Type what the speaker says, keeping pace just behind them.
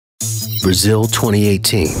Brazil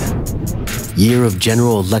 2018. Year of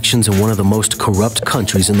general elections in one of the most corrupt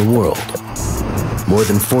countries in the world. More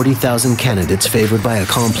than 40,000 candidates favored by a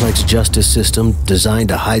complex justice system designed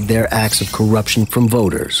to hide their acts of corruption from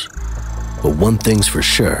voters. But one thing's for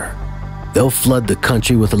sure. They'll flood the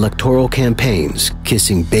country with electoral campaigns,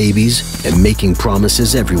 kissing babies and making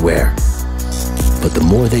promises everywhere. But the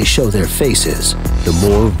more they show their faces, the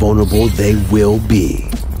more vulnerable they will be.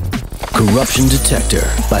 Corruption Detector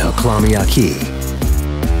by Aqui.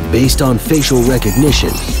 Based on facial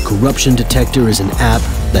recognition, Corruption Detector is an app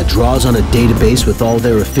that draws on a database with all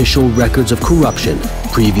their official records of corruption,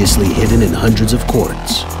 previously hidden in hundreds of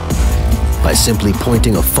courts. By simply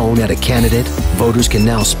pointing a phone at a candidate, voters can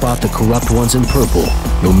now spot the corrupt ones in purple,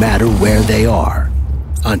 no matter where they are.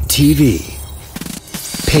 On TV,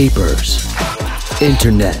 papers,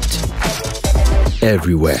 internet,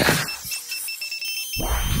 everywhere.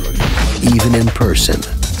 Even in person.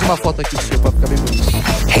 Uma foto aqui sua pra ficar bem bonito.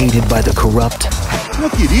 Hated by the corrupt.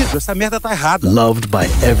 Meu querido, essa merda tá errada. Loved by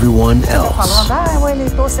everyone else. Falando, o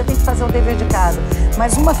eleitor, você tem que fazer o dever de casa.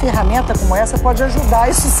 Mas uma ferramenta como essa pode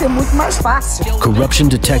ajudar isso a ser muito mais fácil. Corruption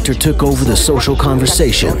Detector took over the social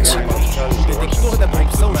conversations.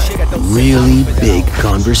 Really big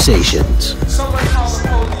conversations.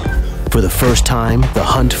 For the first time, the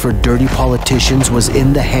hunt for dirty politicians was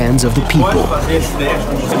in the hands of the people.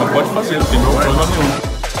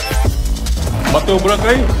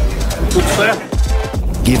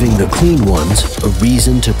 Giving the clean ones a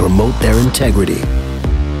reason to promote their integrity.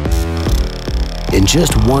 In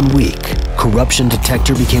just 1 week, Corruption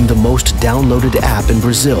Detector became the most downloaded app in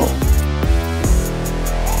Brazil.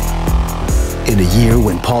 In a year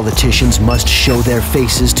when politicians must show their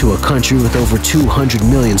faces to a country with over 200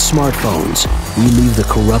 million smartphones, we leave the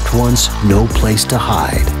corrupt ones no place to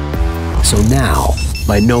hide. So now,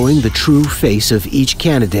 by knowing the true face of each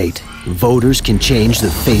candidate, voters can change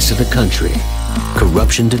the face of the country.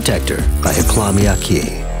 Corruption Detector by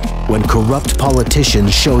Aqui. When corrupt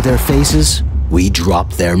politicians show their faces, we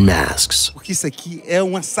drop their masks. Porque isso aqui é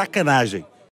uma sacanagem.